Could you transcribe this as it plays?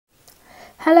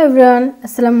Hello everyone,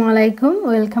 Assalamu alaikum.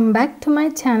 Welcome back to my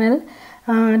channel.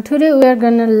 Today we are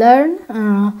gonna learn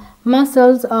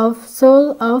muscles of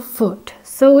sole of foot.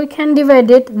 So we can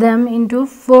divide them into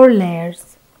 4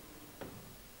 layers.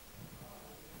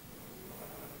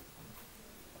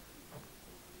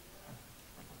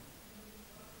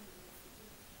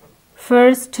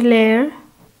 First layer,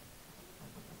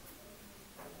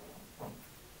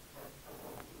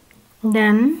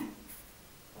 then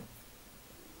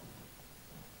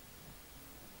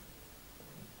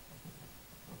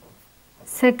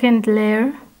second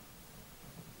layer,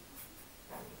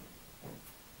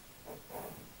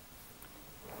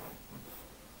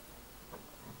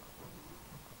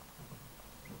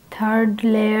 third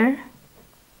layer,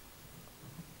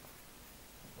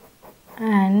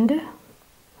 and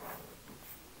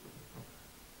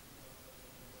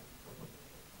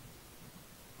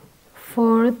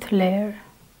fourth layer.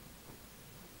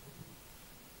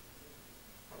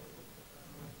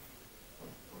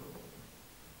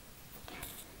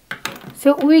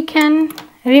 So we can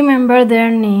remember their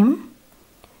name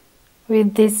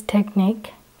with this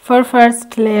technique. For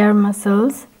first layer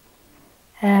muscles,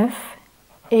 F,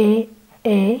 A,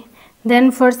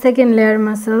 then for second layer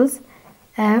muscles,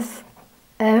 F,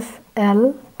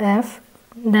 L, F,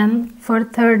 then for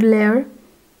third layer,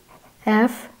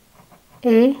 F,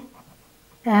 A,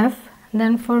 F,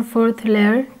 then for fourth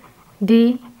layer,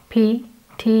 D, P,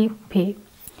 T, P.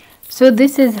 So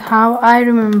this is how I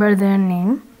remember their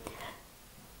name.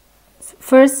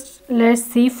 First, let's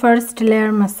see first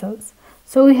layer muscles.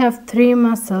 So we have 3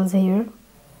 muscles here.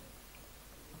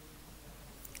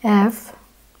 F,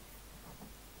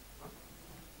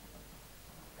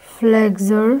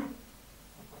 flexor,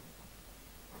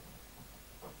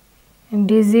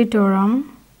 digitorum,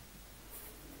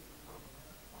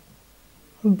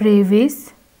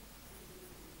 brevis,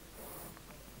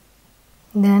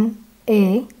 then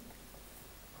A,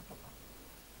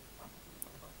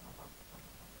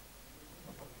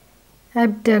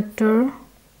 abductor,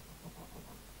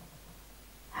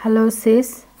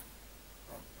 hallucis,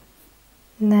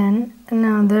 then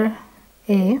another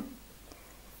A,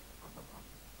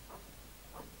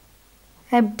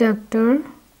 abductor,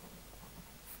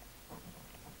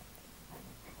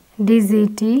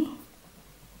 digiti,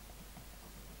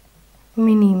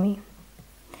 minimi.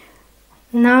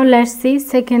 Now let's see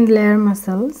second layer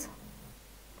muscles.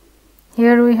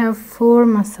 Here we have 4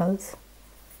 muscles.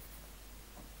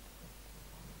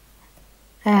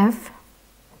 F,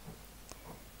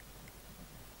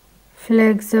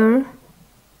 flexor,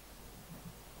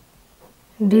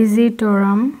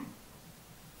 digitorum,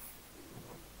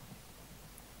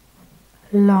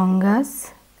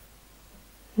 longus,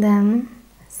 then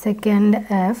second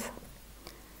F,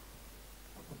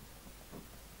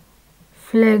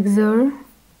 flexor,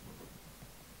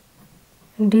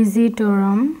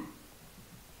 digitorum,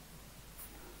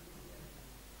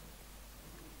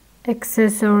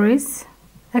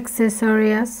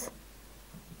 accessorius,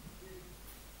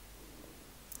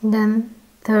 then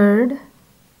third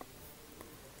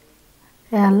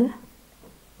L,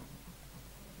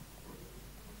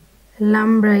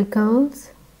 lumbricals,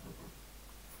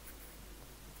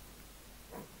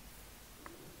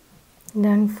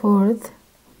 then fourth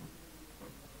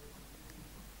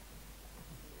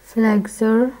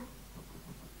flexor,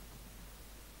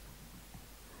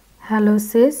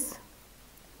 hallucis,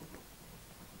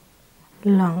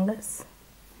 longus.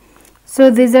 So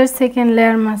these are second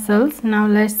layer muscles. Now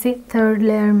let's see third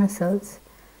layer muscles.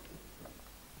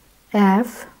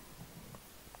 F,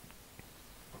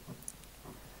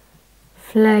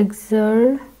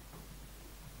 flexor,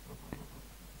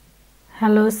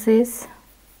 hallucis,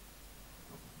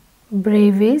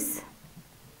 brevis.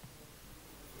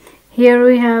 Here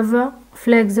we have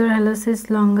flexor, hallucis,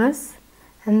 longus,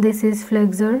 and this is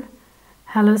flexor,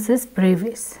 hallucis,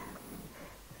 brevis.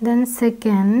 Then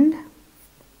second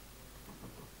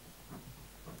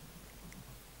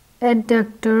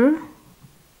adductor,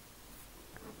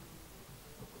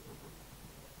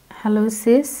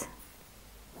 hallucis,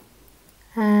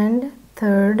 and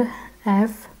third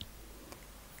F,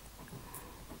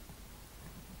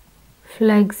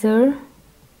 flexor,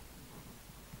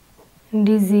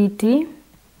 digiti,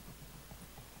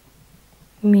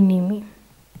 minimi.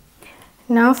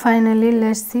 Now finally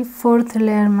let's see fourth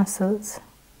layer muscles.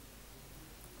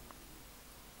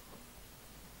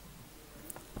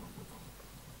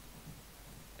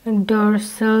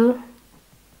 Dorsal,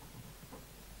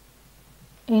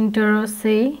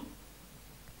 Interossei,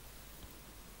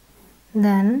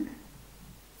 then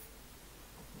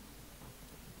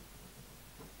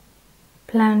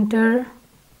plantar,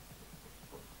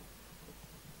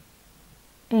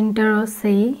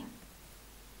 Interossei,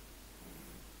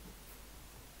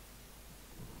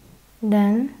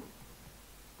 then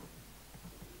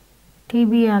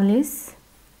tibialis,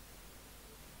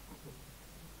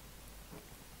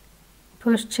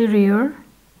 posterior,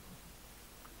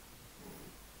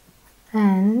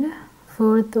 and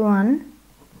fourth one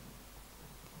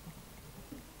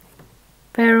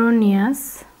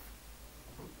peroneus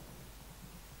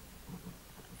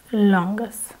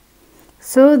longus.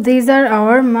 So these are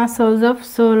our muscles of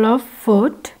sole of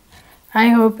foot. I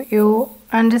hope you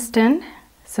understand.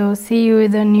 So see you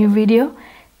with a new video.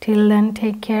 Till then,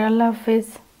 take care. Allah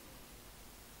Hafiz.